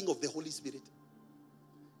infilling of the Holy Spirit.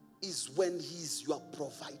 Is when he is your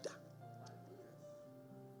provider.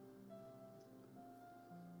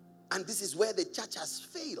 And this is where the church has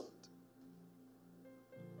failed.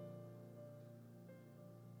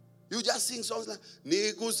 You just sing songs like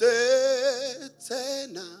Niguse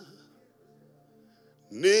tena,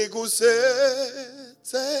 Niguse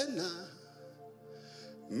tena,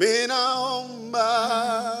 Minaomba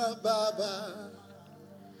Baba,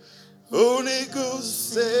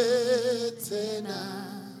 Uniguse tena,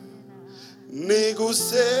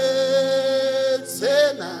 Niguse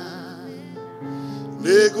tena,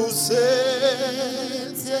 Niguse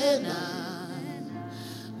tena,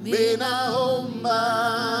 Minaomba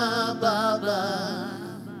Baba,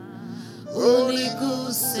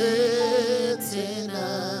 Uniguse tena,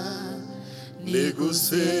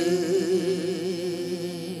 Niguse,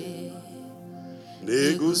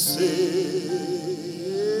 Niguse.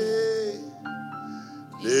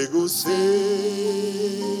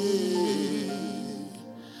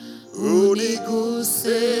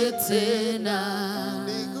 Uniguse tena.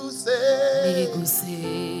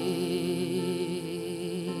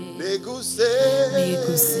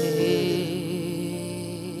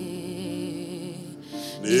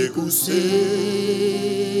 Niguse.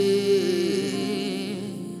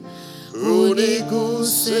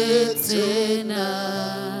 Uniguse tena.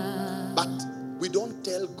 But we don't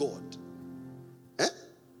tell God,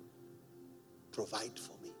 provide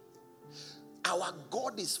for me. Our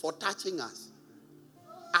God is for touching us.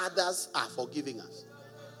 Others are forgiving us.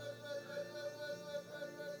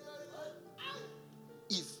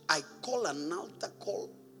 If I call an altar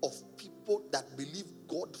call of people that believe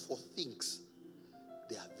God for things,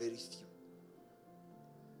 they are very few.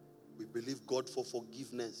 We believe God for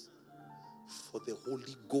forgiveness, for the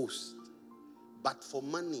Holy Ghost. But for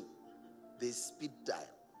money, they speed dial.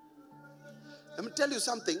 Let me tell you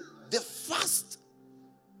something. The first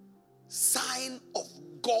sign of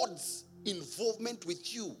God's involvement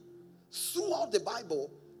with you throughout the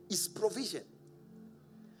Bible is provision.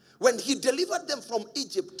 When he delivered them from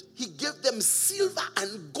Egypt, he gave them silver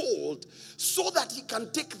and gold so that he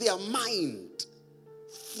can take their mind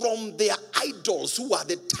from their idols who are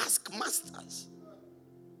the taskmasters.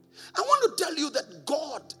 I want to tell you that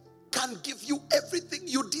God can give you everything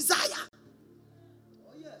you desire.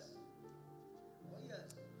 Oh yes. Oh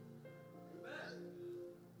yes.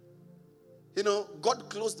 You know, God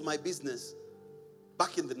closed my business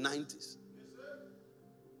back in the 90s.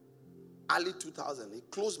 Early 2000, he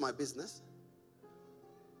closed my business.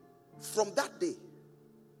 From that day,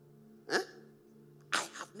 I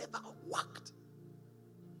have never worked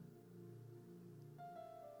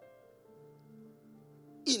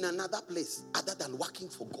in another place other than working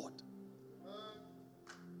for God.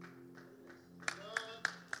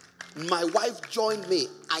 My wife joined me.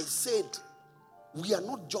 I said, we are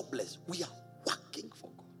not jobless. We are working for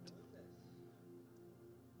God.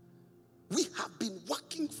 We have been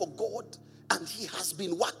working for God, and he has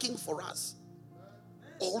been working for us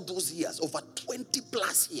all those years, over 20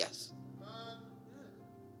 plus years.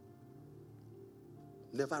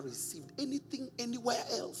 Never received anything anywhere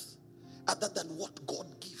else other than what God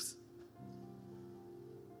gives.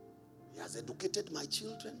 He has educated my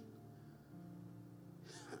children.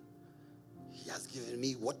 He has given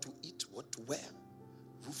me what to eat, what to wear,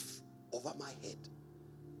 roof over my head,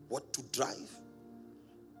 what to drive,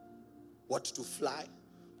 what to fly.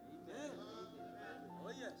 Amen.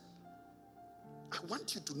 Oh yes. I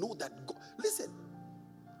want you to know that God, listen,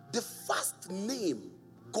 the first name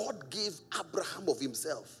God gave Abraham of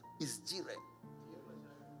himself is Jireh.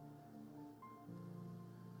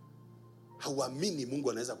 Hauamini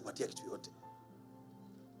Mungu anaweza kupatia kitu yote.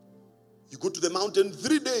 You go to the mountain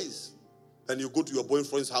 3 days, and you go to your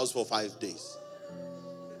boyfriend's house for 5 days.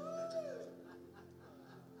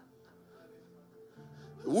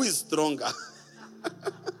 Who is stronger?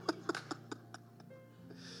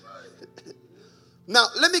 Now,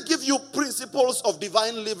 let me give you principles of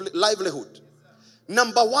divine livelihood.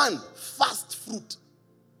 Number 1, first fruit.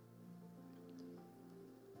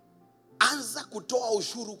 Anza kutoa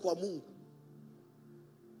ushuru kwa Mungu.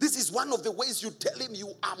 This is one of the ways you tell him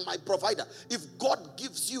you are my provider. If God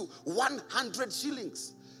gives you 100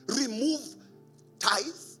 shillings, remove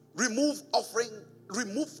tithe, remove offering,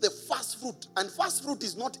 remove the first fruit. And first fruit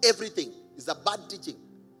is not everything. It's a bad teaching.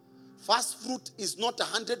 First fruit is not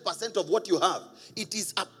 100% of what you have. It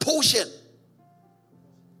is a portion.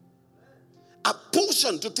 A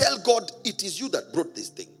portion to tell God, it is you that brought this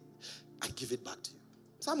thing. I give it back to you.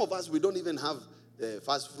 Some of us, we don't even have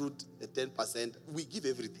first fruit, 10%. We give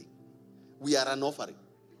everything. We are an offering.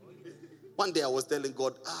 One day I was telling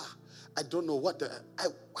God, I don't know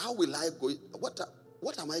how will I go,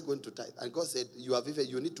 what am I going to tithe? And God said,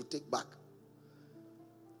 you need to take back.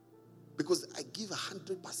 Because I give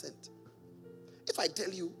 100%. If I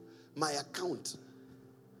tell you my account,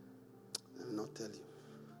 let me not tell you.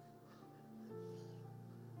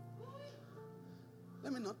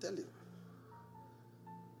 Let me not tell you.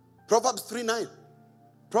 Proverbs 3:9.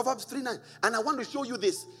 Proverbs 3:9. And I want to show you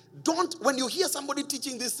this. When you hear somebody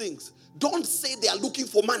teaching these things, don't say they are looking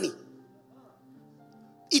for money.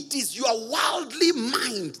 It is your worldly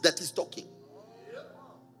mind that is talking.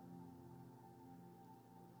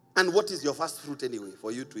 And what is your first fruit anyway,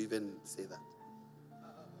 for you to even say that?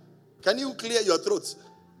 Can you clear your throats?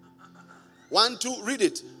 1, 2, read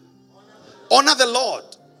it. Honor the Lord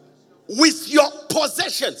with your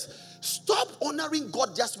possessions. Stop honoring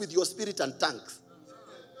God just with your spirit and tongues.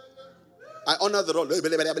 I honor the Lord.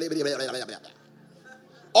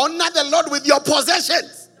 Honor the Lord with your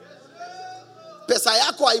possessions. Pesa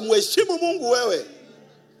yako haimheshimu Mungu wewe.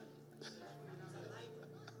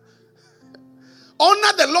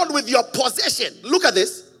 Honor the Lord with your possession. Look at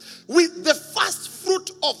this. With the first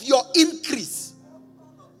fruit of your increase.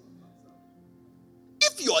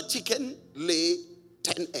 If your chicken lay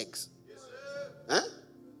 10 eggs,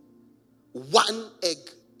 one egg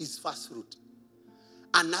is first fruit.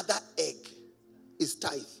 Another egg is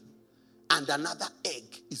tithe. And another egg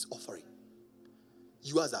is offering.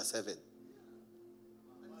 Yours are 7.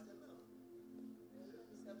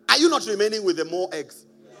 Are you not remaining with the more eggs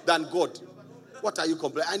than God? What are you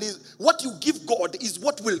complaining? And what you give God is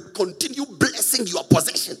what will continue blessing your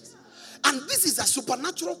possessions. And this is a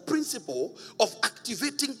supernatural principle of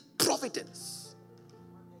activating providence.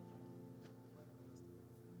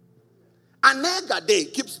 An egg a day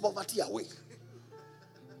keeps poverty away.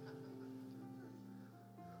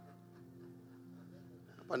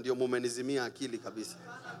 Hapa ndio mumenizimia akili kabisa.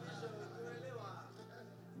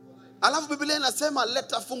 Alafu Biblia inasema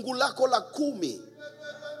leta fungu lako la 10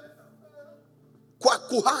 kwa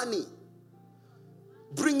kuhani.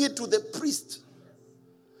 Bring it to the priest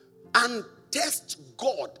and test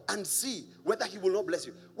God and see whether he will not bless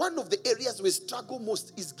you. One of the areas we struggle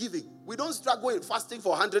most is giving. We don't struggle in fasting for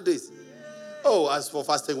 100 days. Oh, as for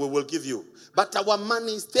fasting, we will give you. But our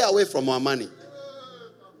money, stay away from our money.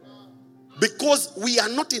 Because we are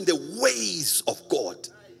not in the ways of God.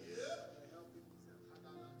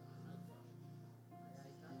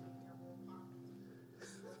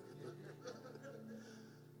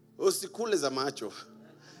 Usikule za macho.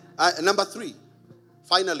 Number 3,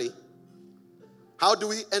 finally, how do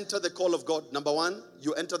we enter the call of God? Number 1,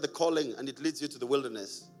 you enter the calling and it leads you to the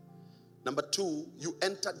wilderness. Number 2, you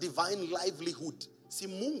enter divine livelihood. Si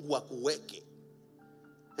Mungu akuweke.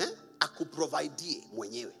 Akuprovidie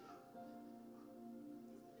mwenyewe.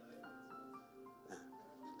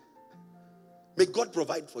 May God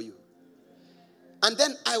provide for you. And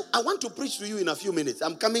then I want to preach to you in a few minutes.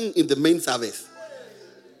 I'm coming in the main service.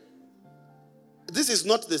 This is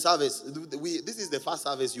not the service. This is the first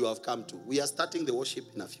service you have come to. We are starting the worship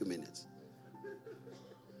in a few minutes.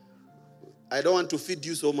 I don't want to feed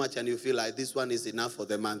you so much and you feel like this one is enough for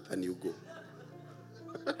the month and you go.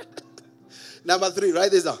 Number 3,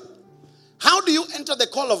 write this down. How do you enter the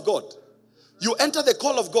call of God? You enter the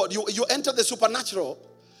call of God. You enter the supernatural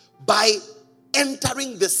by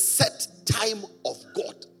entering the set time of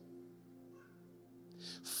God.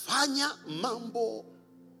 Fanya mambo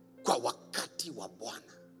kwa wakati wa Bwana.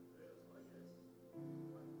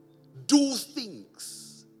 Do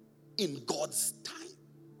things in God's time.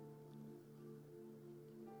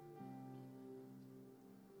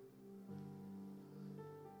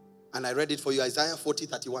 And I read it for you, Isaiah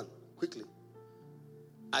 40:31. Quickly.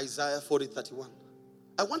 Isaiah 40:31.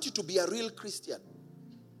 I want you to be a real Christian.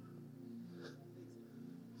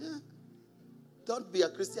 Yeah. Don't be a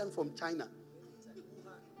Christian from China.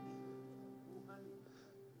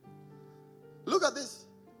 Look at this.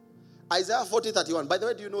 Isaiah 40:31. By the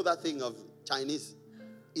way, do you know that thing of Chinese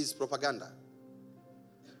is propaganda?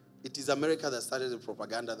 It is America that started the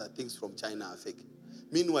propaganda that things from China are fake.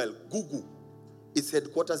 Meanwhile, Google, its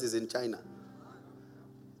headquarters is in China.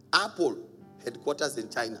 Apple, headquarters in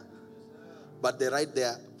China. But they're right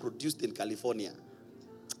there, produced in California.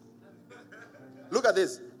 Look at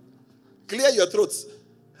this. Clear your throats.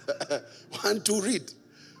 1, 2, read.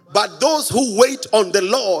 But those who wait on the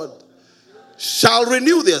Lord shall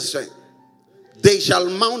renew their strength. They shall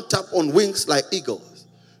mount up on wings like eagles.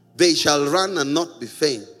 They shall run and not be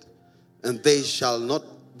faint. And they shall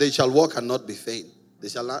walk and not be faint. They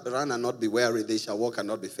shall not run and not be weary. They shall walk and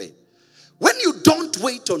not be faint. When you don't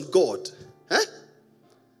wait on God,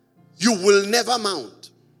 you will never mount.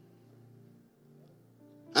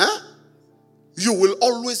 You will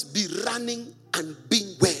always be running and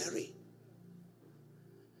being weary.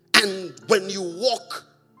 And when you walk,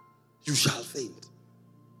 you shall faint.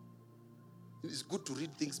 It is good to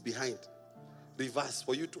read things behind. Reverse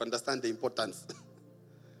for you to understand the importance.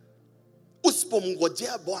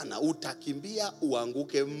 Usipomngojea Bwana utakimbia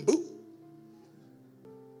uanguke mbu.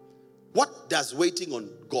 What does waiting on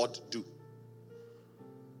God do?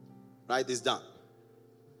 Write this down.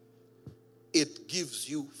 It gives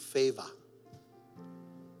you favor.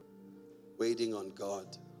 Waiting on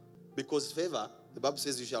God. Because favor, the Bible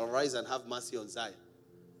says you shall rise and have mercy on Zion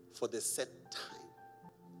for the set time.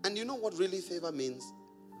 And you know what really favor means?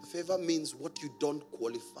 Favor means what you don't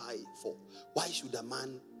qualify for. Why should a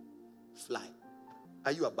man fly?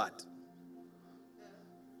 Are you a bird?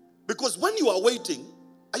 Because when you are waiting,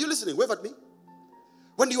 are you listening? Wave at me.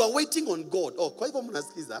 When you are waiting on God, kwa hivyo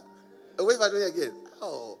mnasikiza, wave at me again.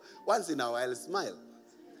 Oh, once in a while, smile.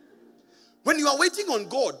 When you are waiting on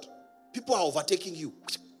God, people are overtaking you.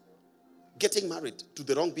 Getting married to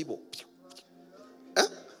the wrong people. Huh?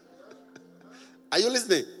 Are you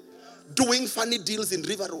listening? Doing funny deals in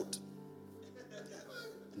River Road.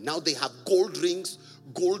 Now they have gold rings,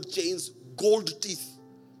 gold chains, gold teeth.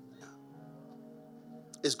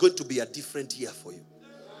 It's going to be a different year for you.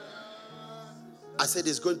 I said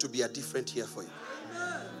it's going to be a different year for you.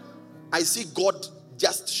 I see God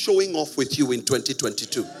just showing off with you in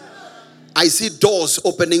 2022. I see doors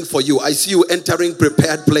opening for you. I see you entering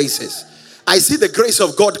prepared places. I see the grace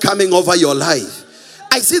of God coming over your life.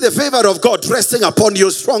 I see the favor of God resting upon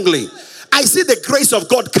you strongly. I see the grace of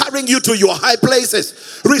God carrying you to your high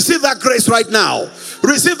places. Receive that grace right now.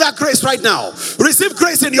 Receive that grace right now. Receive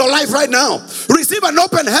grace in your life right now. Receive an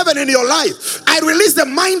open heaven in your life. I release the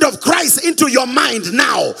mind of Christ into your mind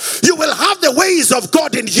now. You will have the ways of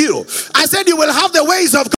God in you. I said you will have the ways of God.